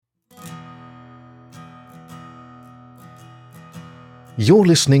You're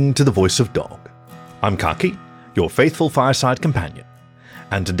listening to The Voice of Dog. I'm Kaki, your faithful fireside companion,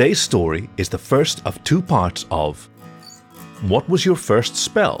 and today's story is the first of two parts of What Was Your First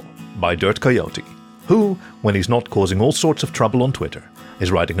Spell by Dirt Coyote, who, when he's not causing all sorts of trouble on Twitter,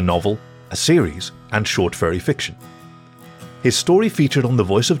 is writing a novel, a series, and short furry fiction. His story featured on The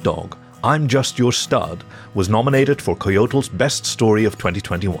Voice of Dog, I'm Just Your Stud, was nominated for Coyote's Best Story of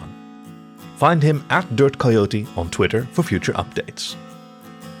 2021. Find him at Dirt Coyote on Twitter for future updates.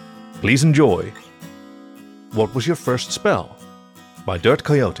 Please enjoy What Was Your First Spell by Dirt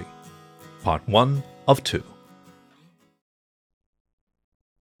Coyote, Part 1 of 2.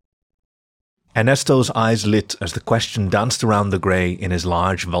 Ernesto's eyes lit as the question danced around the grey in his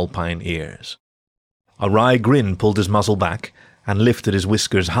large vulpine ears. A wry grin pulled his muzzle back and lifted his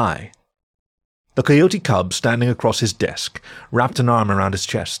whiskers high. The coyote cub standing across his desk wrapped an arm around his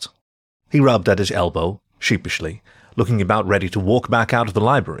chest. He rubbed at his elbow, sheepishly, looking about ready to walk back out of the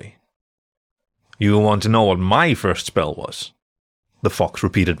library. "You want to know what my first spell was?" The fox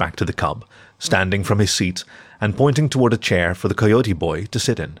repeated back to the cub, standing from his seat and pointing toward a chair for the coyote boy to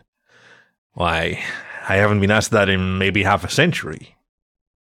sit in. "Why, I haven't been asked that in maybe half a century."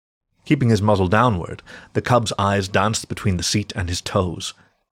 Keeping his muzzle downward, the cub's eyes danced between the seat and his toes.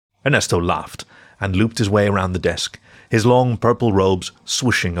 Ernesto laughed and looped his way around the desk, his long purple robes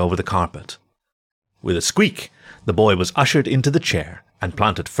swooshing over the carpet. With a squeak, the boy was ushered into the chair and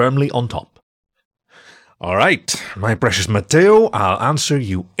planted firmly on top. "All right, my precious Mateo, I'll answer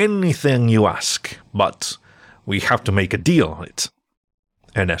you anything you ask, but we have to make a deal on it,"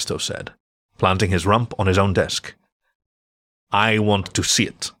 Ernesto said, planting his rump on his own desk. "I want to see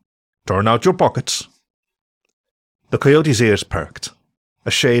it. Turn out your pockets." The coyote's ears perked. A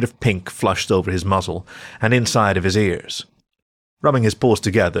shade of pink flushed over his muzzle and inside of his ears. Rubbing his paws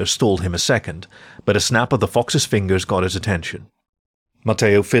together stalled him a second, but a snap of the fox's fingers got his attention.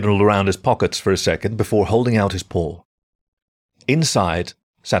 Mateo fiddled around his pockets for a second before holding out his paw. Inside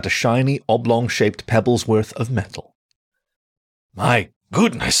sat a shiny, oblong-shaped pebble's worth of metal. "My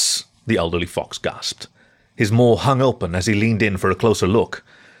goodness!" the elderly fox gasped. His maw hung open as he leaned in for a closer look.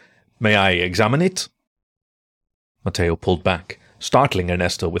 "May I examine it?" Mateo pulled back, startling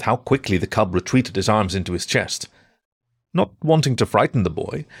Ernesto with how quickly the cub retreated his arms into his chest. Not wanting to frighten the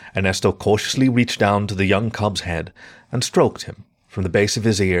boy, Ernesto cautiously reached down to the young cub's head and stroked him from the base of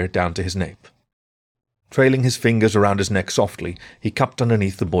his ear down to his nape. Trailing his fingers around his neck softly, he cupped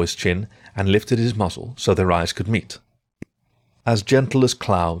underneath the boy's chin and lifted his muzzle so their eyes could meet. As gentle as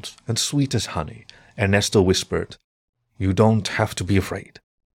clouds and sweet as honey, Ernesto whispered, "You don't have to be afraid.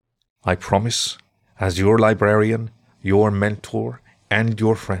 I promise, as your librarian, your mentor, and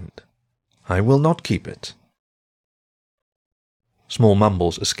your friend, I will not keep it." Small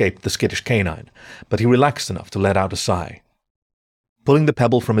mumbles escaped the skittish canine, but he relaxed enough to let out a sigh. Pulling the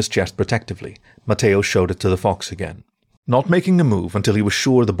pebble from his chest protectively, Mateo showed it to the fox again. Not making a move until he was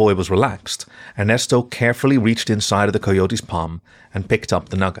sure the boy was relaxed, Ernesto carefully reached inside of the coyote's palm and picked up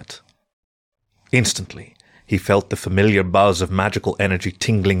the nugget. Instantly, he felt the familiar buzz of magical energy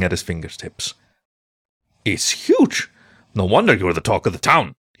tingling at his fingertips. "It's huge! No wonder you're the talk of the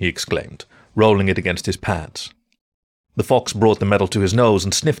town," he exclaimed, rolling it against his pads. The fox brought the metal to his nose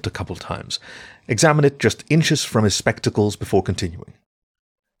and sniffed a couple times, examined it just inches from his spectacles before continuing.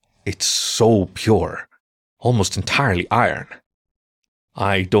 "It's so pure, almost entirely iron.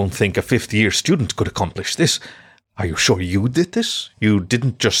 I don't think a fifth-year student could accomplish this. Are you sure you did this? You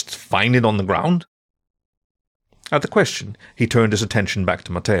didn't just find it on the ground?" At the question, he turned his attention back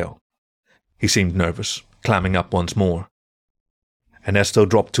to Mateo. He seemed nervous, clamming up once more. Ernesto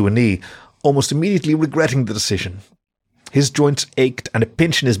dropped to a knee, almost immediately regretting the decision. His joints ached and a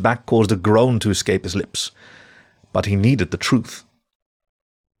pinch in his back caused a groan to escape his lips. But he needed the truth.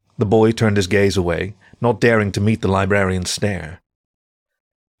 The boy turned his gaze away, not daring to meet the librarian's stare.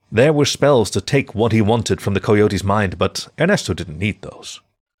 There were spells to take what he wanted from the coyote's mind, but Ernesto didn't need those.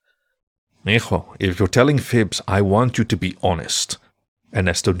 "Hijo, if you're telling fibs, I want you to be honest,"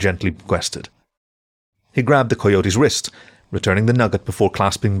 Ernesto gently requested. He grabbed the coyote's wrist, returning the nugget before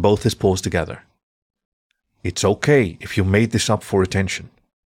clasping both his paws together. "It's okay if you made this up for attention.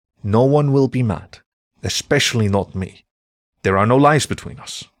 No one will be mad, especially not me. There are no lies between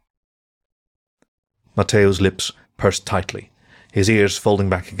us." Mateo's lips pursed tightly, his ears folding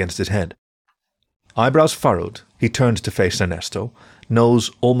back against his head. Eyebrows furrowed, he turned to face Ernesto,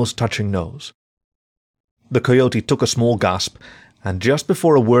 nose almost touching nose. The coyote took a small gasp, and just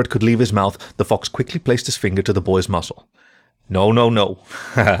before a word could leave his mouth, the fox quickly placed his finger to the boy's muzzle. "No, no, no.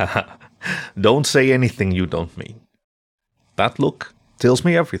 Don't say anything you don't mean. That look tells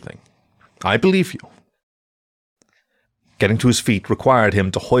me everything. I believe you." Getting to his feet required him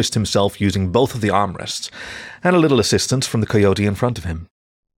to hoist himself using both of the armrests, and a little assistance from the coyote in front of him.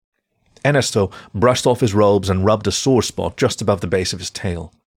 Ernesto brushed off his robes and rubbed a sore spot just above the base of his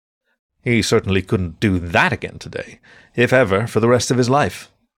tail. He certainly couldn't do that again today, if ever, for the rest of his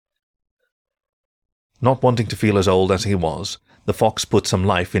life. Not wanting to feel as old as he was, the fox put some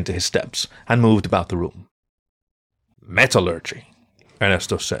life into his steps and moved about the room. "Metallurgy,"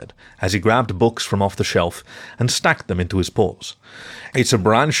 Ernesto said, as he grabbed books from off the shelf and stacked them into his paws. "It's a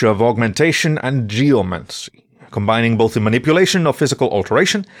branch of augmentation and geomancy, combining both the manipulation of physical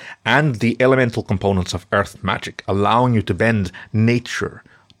alteration and the elemental components of earth magic, allowing you to bend nature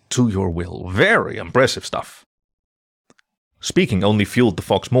to your will. Very impressive stuff." Speaking only fueled the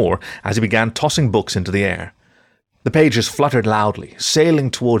fox more as he began tossing books into the air. The pages fluttered loudly, sailing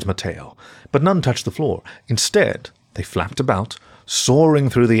towards Mateo, but none touched the floor. Instead, they flapped about, soaring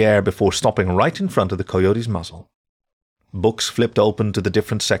through the air before stopping right in front of the coyote's muzzle. Books flipped open to the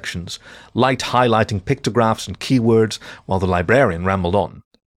different sections, light highlighting pictographs and keywords, while the librarian rambled on.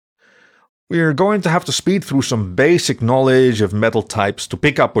 "We're going to have to speed through some basic knowledge of metal types to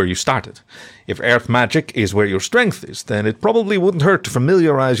pick up where you started. If earth magic is where your strength is, then it probably wouldn't hurt to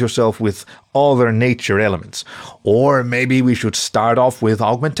familiarize yourself with other nature elements. Or maybe we should start off with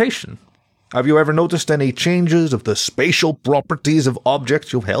augmentation. Have you ever noticed any changes of the spatial properties of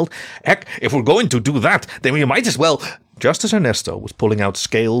objects you've held? Heck, if we're going to do that, then we might as well—" Just as Ernesto was pulling out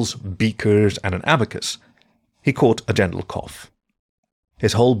scales, beakers, and an abacus, he caught a gentle cough.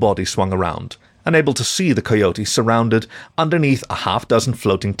 His whole body swung around, unable to see the coyote surrounded underneath a half-dozen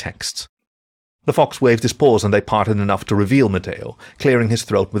floating texts. The fox waved his paws and they parted enough to reveal Mateo, clearing his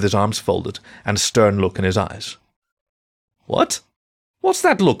throat with his arms folded and a stern look in his eyes. "What? What's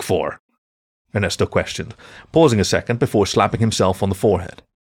that look for?" Ernesto questioned, pausing a second before slapping himself on the forehead.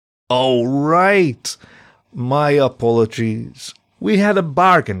 "Oh, right. My apologies. We had a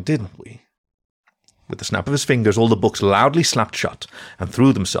bargain, didn't we?" With the snap of his fingers, all the books loudly slapped shut and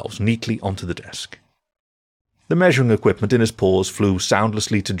threw themselves neatly onto the desk. The measuring equipment in his paws flew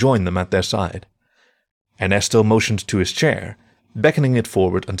soundlessly to join them at their side. Ernesto motioned to his chair, beckoning it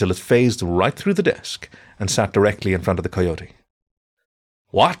forward until it phased right through the desk and sat directly in front of the coyote.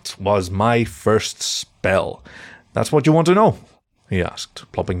 "What was my first spell? That's what you want to know?" he asked,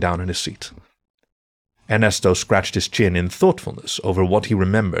 plopping down in his seat. Ernesto scratched his chin in thoughtfulness over what he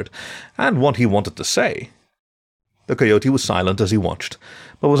remembered and what he wanted to say. The coyote was silent as he watched,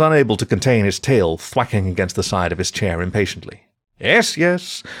 but was unable to contain his tail thwacking against the side of his chair impatiently. Yes,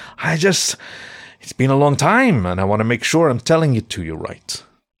 it's been a long time, and I want to make sure I'm telling it to you right.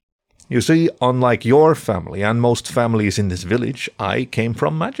 You see, unlike your family and most families in this village, I came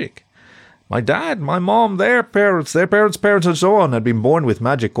from magic. My dad, my mom, their parents, and so on had been born with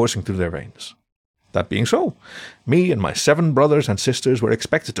magic coursing through their veins. That being so, me and my 7 brothers and sisters were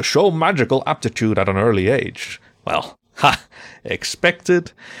expected to show magical aptitude at an early age. Well,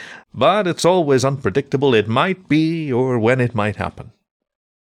 expected, but it's always unpredictable. It might be, or when it might happen.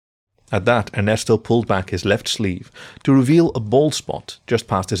 At that, Ernesto pulled back his left sleeve to reveal a bald spot just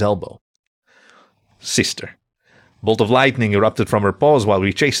past his elbow. Sister. Bolt of lightning erupted from her paws while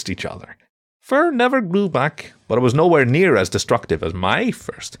we chased each other. Fur never grew back, but it was nowhere near as destructive as my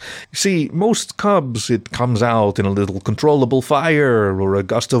first. You see, most cubs, it comes out in a little controllable fire, or a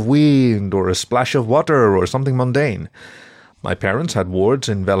gust of wind, or a splash of water, or something mundane. My parents had wards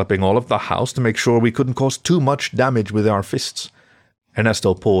enveloping all of the house to make sure we couldn't cause too much damage with our fists.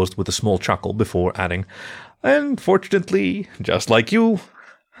 Ernesto paused with a small chuckle before adding, "And fortunately, just like you,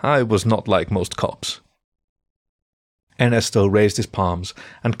 I was not like most cubs." Ernesto raised his palms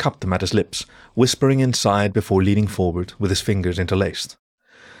and cupped them at his lips, whispering inside before leaning forward with his fingers interlaced.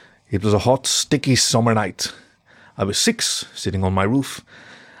 It was a hot, sticky summer night. I was 6, sitting on my roof.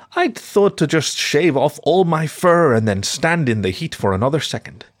 I'd thought to just shave off all my fur and then stand in the heat for another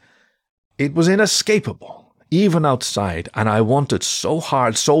second. It was inescapable, even outside, and I wanted so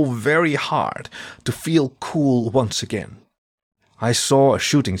hard, so very hard, to feel cool once again. I saw a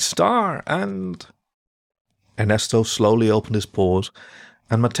shooting star, and... Ernesto slowly opened his paws,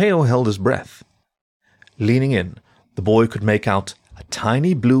 and Mateo held his breath. Leaning in, the boy could make out a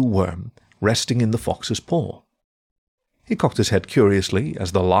tiny blue worm resting in the fox's paw. He cocked his head curiously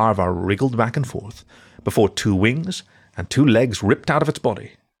as the larva wriggled back and forth, before 2 wings and 2 legs ripped out of its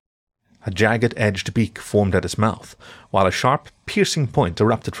body. A jagged-edged beak formed at its mouth, while a sharp, piercing point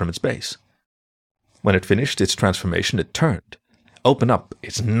erupted from its base. When it finished its transformation, it turned, opened up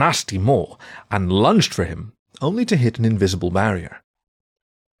its nasty maw, and lunged for him, only to hit an invisible barrier.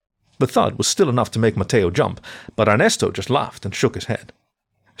 The thud was still enough to make Mateo jump, but Ernesto just laughed and shook his head.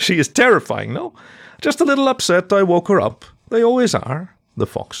 She is terrifying, no? Just a little upset I woke her up. They always are, the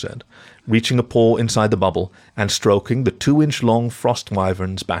fox said, reaching a paw inside the bubble and stroking the 2-inch-long frost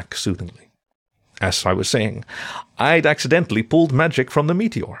wyvern's back soothingly. As I was saying, I'd accidentally pulled magic from the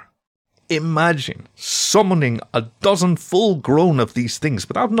meteor. Imagine summoning a dozen full-grown of these things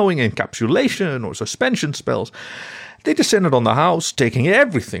without knowing encapsulation or suspension spells. They descended on the house, taking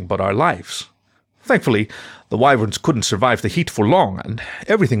everything but our lives. Thankfully, the wyverns couldn't survive the heat for long, and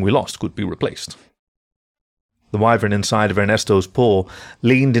everything we lost could be replaced. The wyvern inside of Ernesto's paw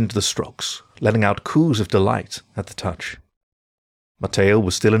leaned into the strokes, letting out coos of delight at the touch. Mateo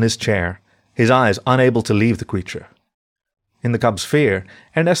was still in his chair, his eyes unable to leave the creature. In the cub's fear,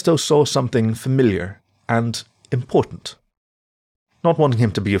 Ernesto saw something familiar and important. Not wanting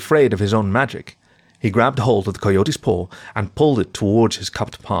him to be afraid of his own magic, he grabbed hold of the coyote's paw and pulled it towards his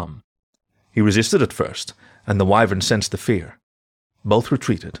cupped palm. He resisted at first, and the wyvern sensed the fear. Both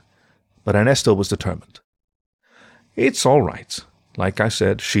retreated, but Ernesto was determined. It's all right. Like I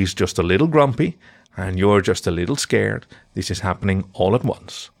said, she's just a little grumpy, and you're just a little scared. This is happening all at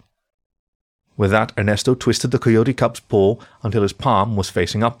once. With that, Ernesto twisted the coyote cub's paw until his palm was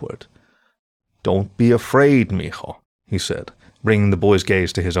facing upward. Don't be afraid, mijo, he said, bringing the boy's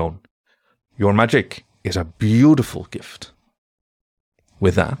gaze to his own. Your magic is a beautiful gift.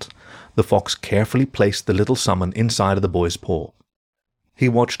 With that, the fox carefully placed the little summon inside of the boy's paw. He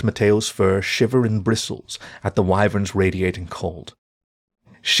watched Mateo's fur shiver in bristles at the wyvern's radiating cold.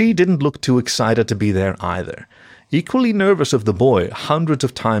 She didn't look too excited to be there either, equally nervous of the boy hundreds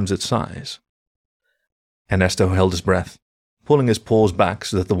of times its size. Ernesto held his breath, pulling his paws back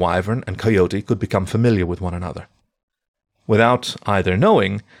so that the wyvern and coyote could become familiar with one another. Without either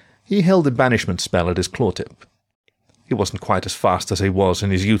knowing, he held a banishment spell at his claw tip. He wasn't quite as fast as he was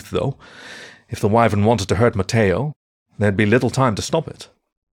in his youth, though. If the wyvern wanted to hurt Mateo, there'd be little time to stop it.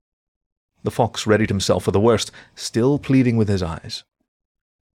 The fox readied himself for the worst, still pleading with his eyes.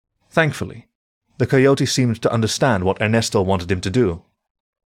 Thankfully, the coyote seemed to understand what Ernesto wanted him to do.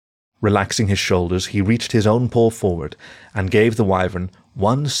 Relaxing his shoulders, he reached his own paw forward and gave the wyvern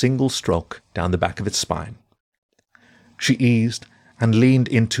one single stroke down the back of its spine. She eased and leaned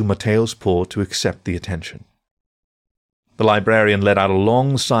into Mateo's paw to accept the attention. The librarian let out a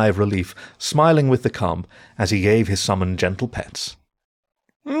long sigh of relief, smiling with the cub as he gave his summon gentle pets.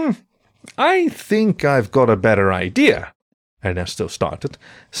 I think I've got a better idea, Ernesto started,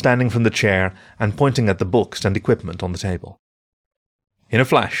 standing from the chair and pointing at the books and equipment on the table. In a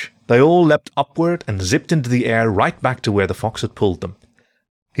flash, they all leapt upward and zipped into the air right back to where the fox had pulled them.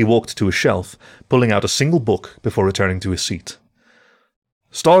 He walked to a shelf, pulling out a single book before returning to his seat.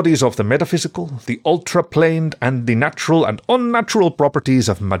 Studies of the metaphysical, the ultra-planed, and the natural and unnatural properties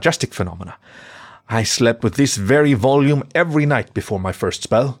of majestic phenomena. I slept with this very volume every night before my first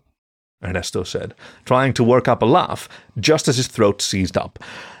spell, Ernesto said, trying to work up a laugh just as his throat seized up.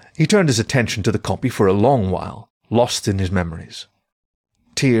 He turned his attention to the copy for a long while, lost in his memories.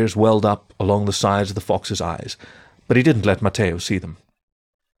 Tears welled up along the sides of the fox's eyes, but he didn't let Mateo see them.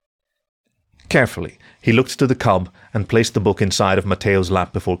 Carefully, he looked to the cub and placed the book inside of Mateo's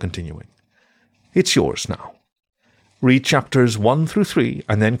lap before continuing. It's yours now. Read chapters 1 through 3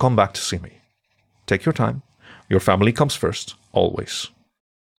 and then come back to see me. Take your time. Your family comes first, always.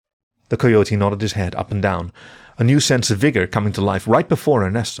 The coyote nodded his head up and down, a new sense of vigor coming to life right before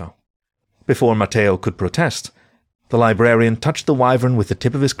Ernesto. Before Mateo could protest, the librarian touched the wyvern with the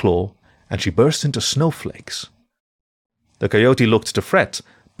tip of his claw, and she burst into snowflakes. The coyote looked to fret,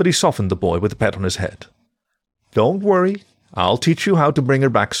 but he softened the boy with a pat on his head. Don't worry, I'll teach you how to bring her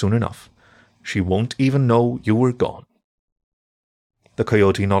back soon enough. She won't even know you were gone. The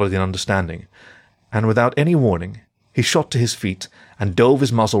coyote nodded in understanding, and without any warning, he shot to his feet and dove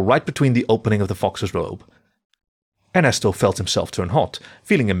his muzzle right between the opening of the fox's robe. Ernesto felt himself turn hot,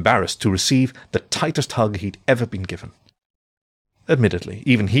 feeling embarrassed to receive the tightest hug he'd ever been given. Admittedly,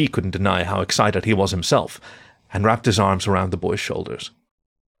 even he couldn't deny how excited he was himself, and wrapped his arms around the boy's shoulders.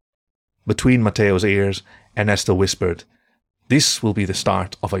 Between Mateo's ears, Ernesto whispered, "This will be the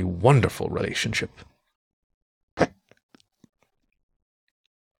start of a wonderful relationship."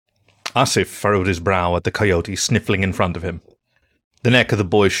 Asif furrowed his brow at the coyote sniffling in front of him. The neck of the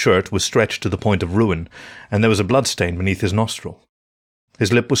boy's shirt was stretched to the point of ruin, and there was a bloodstain beneath his nostril.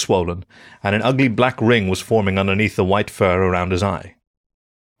 His lip was swollen, and an ugly black ring was forming underneath the white fur around his eye.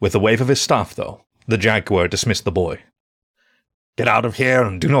 With a wave of his staff, though, the jaguar dismissed the boy. "Get out of here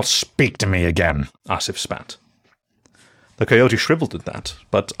and do not speak to me again," Asif spat. The coyote shriveled at that,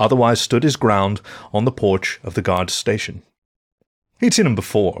 but otherwise stood his ground on the porch of the guard's station. He'd seen him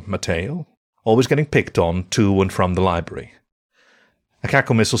before, Mateo, always getting picked on to and from the library. A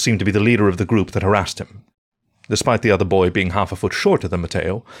cackle missile seemed to be the leader of the group that harassed him. Despite the other boy being half a foot shorter than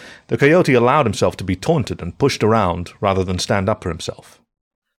Mateo, the coyote allowed himself to be taunted and pushed around rather than stand up for himself.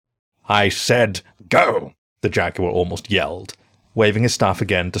 "I said go!" the jaguar almost yelled, waving his staff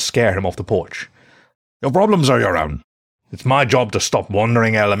again to scare him off the porch. "Your problems are your own. It's my job to stop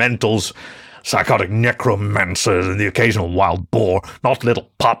wandering elementals, psychotic necromancers, and the occasional wild boar, not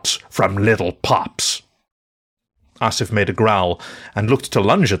little pups from little pups." Asif made a growl and looked to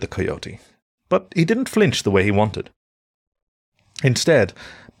lunge at the coyote, but he didn't flinch the way he wanted. Instead,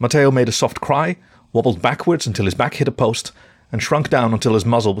 Mateo made a soft cry, wobbled backwards until his back hit a post, and shrunk down until his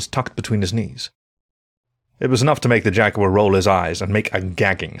muzzle was tucked between his knees. It was enough to make the jaguar roll his eyes and make a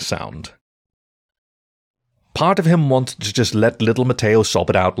gagging sound. Part of him wanted to just let little Mateo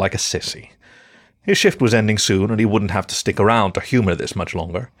sob it out like a sissy. His shift was ending soon, and he wouldn't have to stick around to humor this much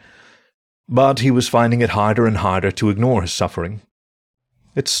longer. But he was finding it harder and harder to ignore his suffering.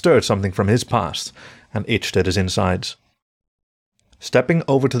 It stirred something from his past, and itched at his insides. Stepping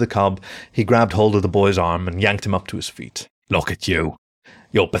over to the cub, he grabbed hold of the boy's arm and yanked him up to his feet. "Look at you.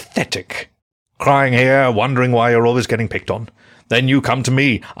 You're pathetic. Crying here, wondering why you're always getting picked on. Then you come to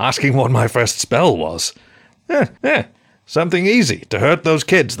me, asking what my first spell was. Something easy, to hurt those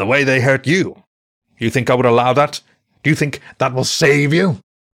kids the way they hurt you. You think I would allow that? Do you think that will save you?"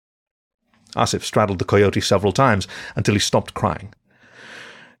 Asif straddled the coyote several times until he stopped crying.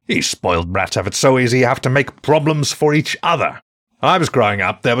 "These spoiled brats have it so easy you have to make problems for each other. I was growing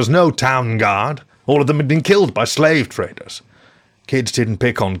up, there was no town guard. All of them had been killed by slave traders. Kids didn't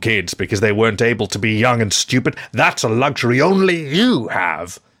pick on kids because they weren't able to be young and stupid. That's a luxury only you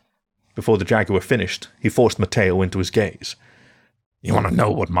have." Before the jaguar finished, he forced Mateo into his gaze. "You want to know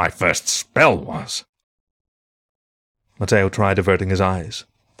what my first spell was?" Mateo tried averting his eyes,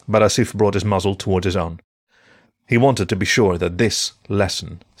 but Asif brought his muzzle towards his own. He wanted to be sure that this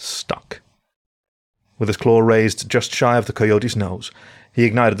lesson stuck. With his claw raised just shy of the coyote's nose, he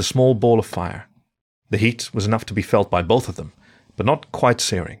ignited the small ball of fire. The heat was enough to be felt by both of them, but not quite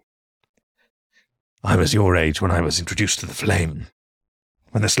searing. "I was your age when I was introduced to the flame.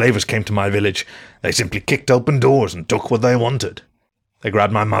 When the slavers came to my village, they simply kicked open doors and took what they wanted. They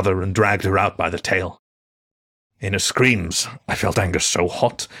grabbed my mother and dragged her out by the tail. In her screams, I felt anger so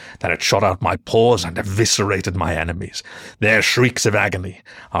hot that it shot out my pores and eviscerated my enemies. Their shrieks of agony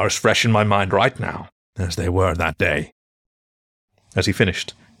are as fresh in my mind right now as they were that day." As he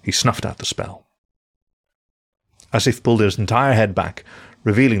finished, he snuffed out the spell. Asif pulled his entire head back,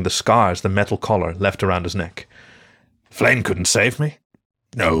 revealing the scars the metal collar left around his neck. "Flame couldn't save me?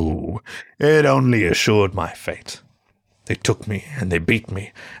 No, it only assured my fate. They took me and they beat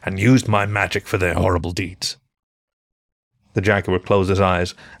me and used my magic for their horrible deeds." The jaguar closed his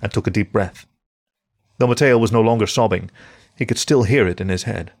eyes and took a deep breath. Though Mateo was no longer sobbing, he could still hear it in his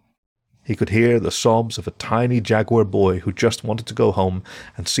head. He could hear the sobs of a tiny jaguar boy who just wanted to go home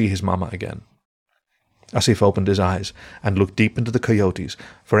and see his mama again. Asif opened his eyes and looked deep into the coyotes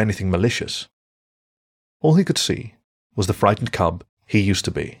for anything malicious. All he could see was the frightened cub he used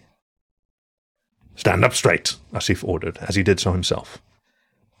to be. "Stand up straight," Asif ordered, as he did so himself.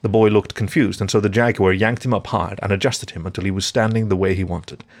 The boy looked confused, and so the jaguar yanked him up hard and adjusted him until he was standing the way he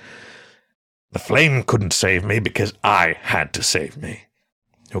wanted. "The flame couldn't save me because I had to save me.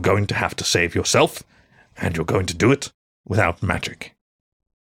 You're going to have to save yourself, and you're going to do it without magic."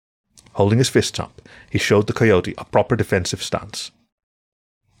 Holding his fists up, he showed the coyote a proper defensive stance.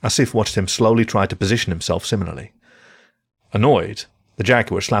 Asif watched him slowly try to position himself similarly. Annoyed, the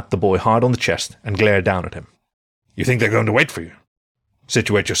jaguar slapped the boy hard on the chest and glared down at him. "You think they're going to wait for you?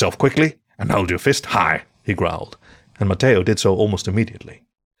 Situate yourself quickly and hold your fist high," he growled, and Mateo did so almost immediately.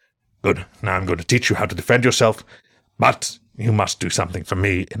 "Good, now I'm going to teach you how to defend yourself, but you must do something for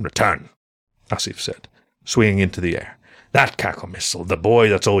me in return," Asif said, swinging into the air. "That cackle missile, the boy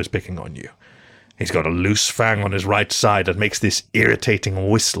that's always picking on you. He's got a loose fang on his right side that makes this irritating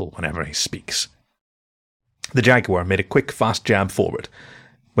whistle whenever he speaks." The jaguar made a quick, fast jab forward.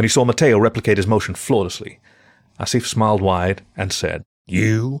 When he saw Mateo replicate his motion flawlessly, Asif smiled wide and said,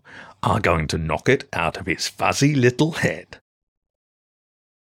 "You are going to knock it out of his fuzzy little head."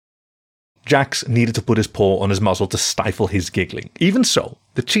 Jax needed to put his paw on his muzzle to stifle his giggling. Even so,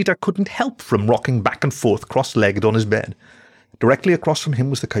 the cheetah couldn't help from rocking back and forth cross-legged on his bed. Directly across from him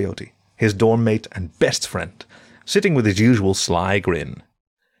was the coyote, his dorm mate and best friend, sitting with his usual sly grin.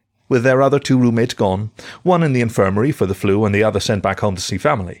 With their other two roommates gone, one in the infirmary for the flu and the other sent back home to see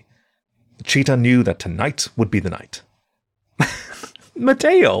family, the cheetah knew that tonight would be the night.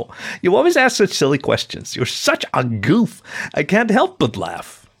 "Mateo, you always ask such silly questions. You're such a goof. I can't help but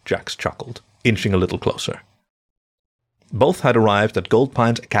laugh," Jax chuckled, inching a little closer. Both had arrived at Gold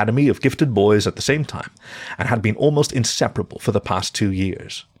Pine's Academy of Gifted Boys at the same time, and had been almost inseparable for the past 2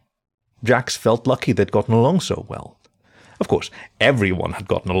 years. Jax felt lucky they'd gotten along so well. Of course, everyone had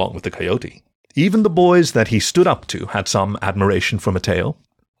gotten along with the Coyote. Even the boys that he stood up to had some admiration for Mateo.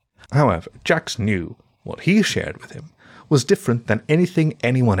 However, Jax knew what he shared with him was different than anything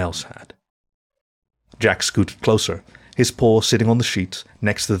anyone else had. Jax scooted closer, his paw sitting on the sheet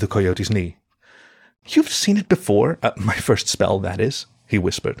next to the Coyote's knee. "You've seen it before, my first spell, that is," he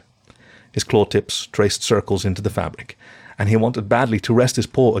whispered. His claw tips traced circles into the fabric, and he wanted badly to rest his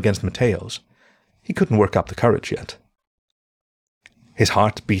paw against Mateo's. He couldn't work up the courage yet. His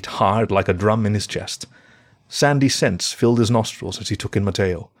heart beat hard like a drum in his chest. Sandy scents filled his nostrils as he took in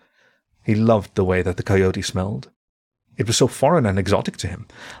Mateo. He loved the way that the Coyote smelled. It was so foreign and exotic to him,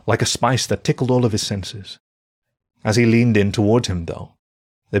 like a spice that tickled all of his senses. As he leaned in towards him, though,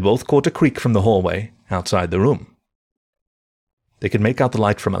 they both caught a creak from the hallway outside the room. They could make out the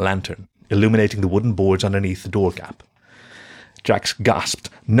light from a lantern, illuminating the wooden boards underneath the door gap. Jax gasped,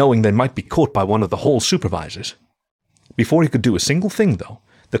 knowing they might be caught by one of the hall supervisors. Before he could do a single thing, though,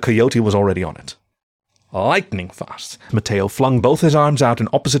 the Coyote was already on it. Lightning fast, Mateo flung both his arms out in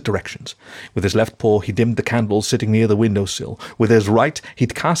opposite directions. With his left paw, he dimmed the candle sitting near the windowsill. With his right,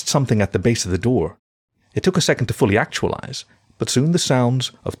 he'd cast something at the base of the door. It took a second to fully actualize, but soon the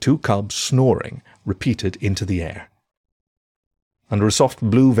sounds of 2 cubs snoring repeated into the air. Under a soft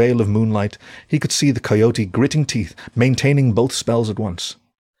blue veil of moonlight, he could see the Coyote gritting teeth, maintaining both spells at once.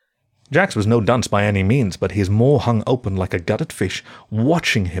 Jax was no dunce by any means, but his maw hung open like a gutted fish,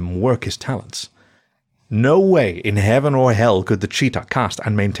 watching him work his talents. No way in heaven or hell could the cheetah cast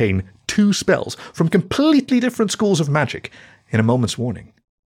and maintain 2 spells from completely different schools of magic in a moment's warning.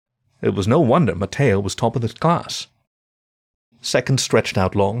 It was no wonder Mateo was top of the class. Seconds stretched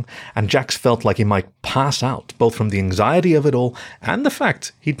out long, and Jax felt like he might pass out, both from the anxiety of it all and the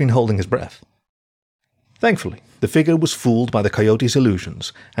fact he'd been holding his breath. Thankfully, the figure was fooled by the Coyote's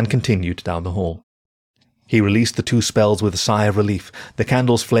illusions and continued down the hall. He released the 2 spells with a sigh of relief. The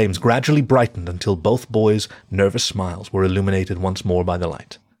candle's flames gradually brightened until both boys' nervous smiles were illuminated once more by the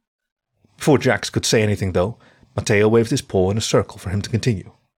light. Before Jax could say anything, though, Mateo waved his paw in a circle for him to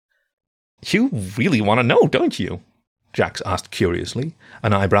continue. "You really want to know, don't you?" Jax asked curiously,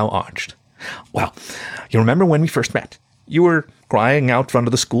 an eyebrow arched. "Well, you remember when we first met? You were crying out front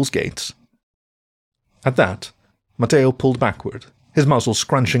of the school's gates." At that, Mateo pulled backward, his muzzle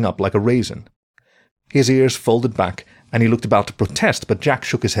scrunching up like a raisin. His ears folded back, and he looked about to protest, but Jack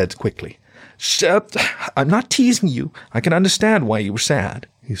shook his head quickly. "I'm not teasing you. I can understand why you were sad,"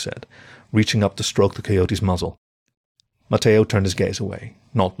 he said, reaching up to stroke the Coyote's muzzle. Mateo turned his gaze away,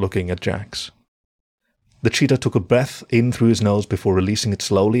 not looking at Jax. The cheetah took a breath in through his nose before releasing it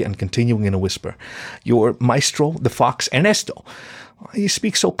slowly and continuing in a whisper. "Your maestro, the fox Ernesto. You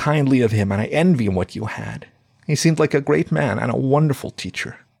speak so kindly of him, and I envy what you had. He seemed like a great man and a wonderful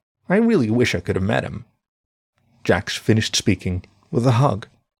teacher. I really wish I could have met him." Jax finished speaking with a hug.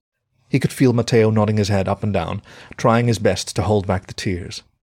 He could feel Mateo nodding his head up and down, trying his best to hold back the tears.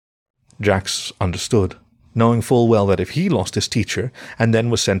 Jax understood, knowing full well that if he lost his teacher and then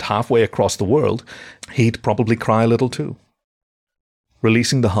was sent halfway across the world, he'd probably cry a little too.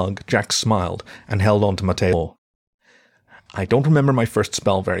 Releasing the hug, Jax smiled and held on to Mateo. "I don't remember my first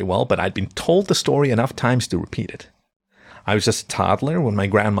spell very well, but I'd been told the story enough times to repeat it. I was just a toddler when my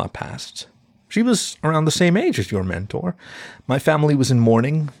grandma passed. She was around the same age as your mentor. My family was in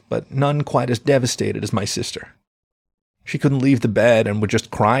mourning, but none quite as devastated as my sister. She couldn't leave the bed and would just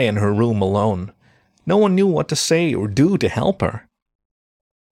cry in her room alone. No one knew what to say or do to help her.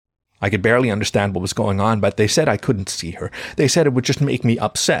 I could barely understand what was going on, but they said I couldn't see her. They said it would just make me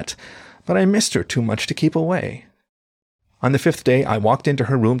upset, but I missed her too much to keep away. On the 5th day, I walked into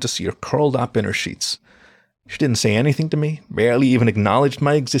her room to see her curled up in her sheets. She didn't say anything to me, barely even acknowledged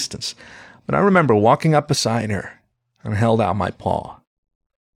my existence, but I remember walking up beside her and held out my paw."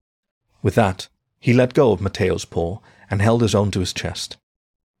 With that, he let go of Mateo's paw and held his own to his chest.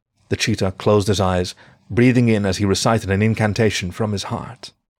 The cheetah closed his eyes, breathing in as he recited an incantation from his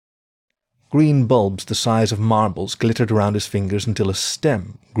heart. Green bulbs the size of marbles glittered around his fingers until a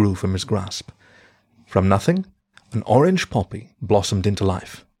stem grew from his grasp. From nothing, an orange poppy blossomed into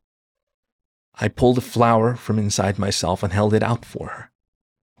life. I pulled a flower from inside myself and held it out for her.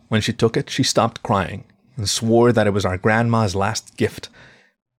 When she took it, she stopped crying and swore that it was our grandma's last gift.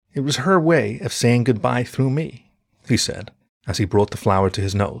 It was her way of saying goodbye through me, he said, as he brought the flower to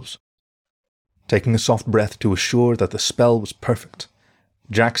his nose. Taking a soft breath to assure that the spell was perfect,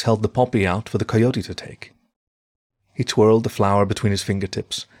 Jax held the poppy out for the Coyote to take. He twirled the flower between his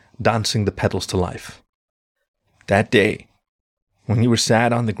fingertips, dancing the petals to life. That day, when you were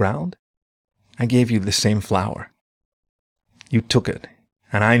sad on the ground, I gave you the same flower. You took it,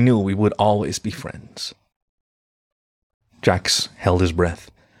 and I knew we would always be friends." Jax held his breath,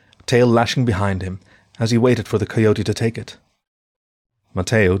 tail lashing behind him as he waited for the coyote to take it.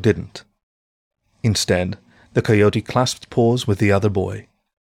 Mateo didn't. Instead, the coyote clasped paws with the other boy.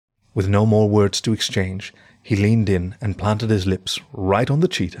 With no more words to exchange, he leaned in and planted his lips right on the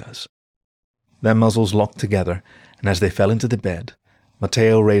cheetah's. Their muzzles locked together, and as they fell into the bed,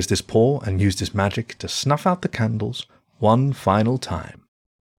 Mateo raised his paw and used his magic to snuff out the candles one final time.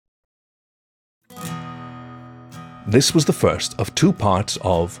 This was the first of 2 parts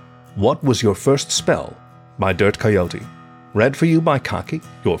of What Was Your First Spell by Dirt Coyote, read for you by Kaki,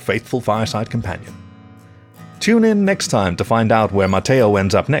 your faithful fireside companion. Tune in next time to find out where Mateo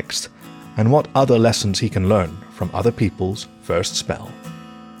ends up next, and what other lessons he can learn from other people's first spell.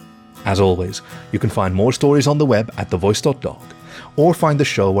 As always, you can find more stories on the web at thevoice.dog, or find the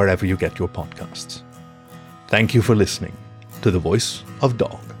show wherever you get your podcasts. Thank you for listening to The Voice of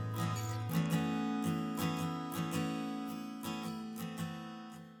Dog.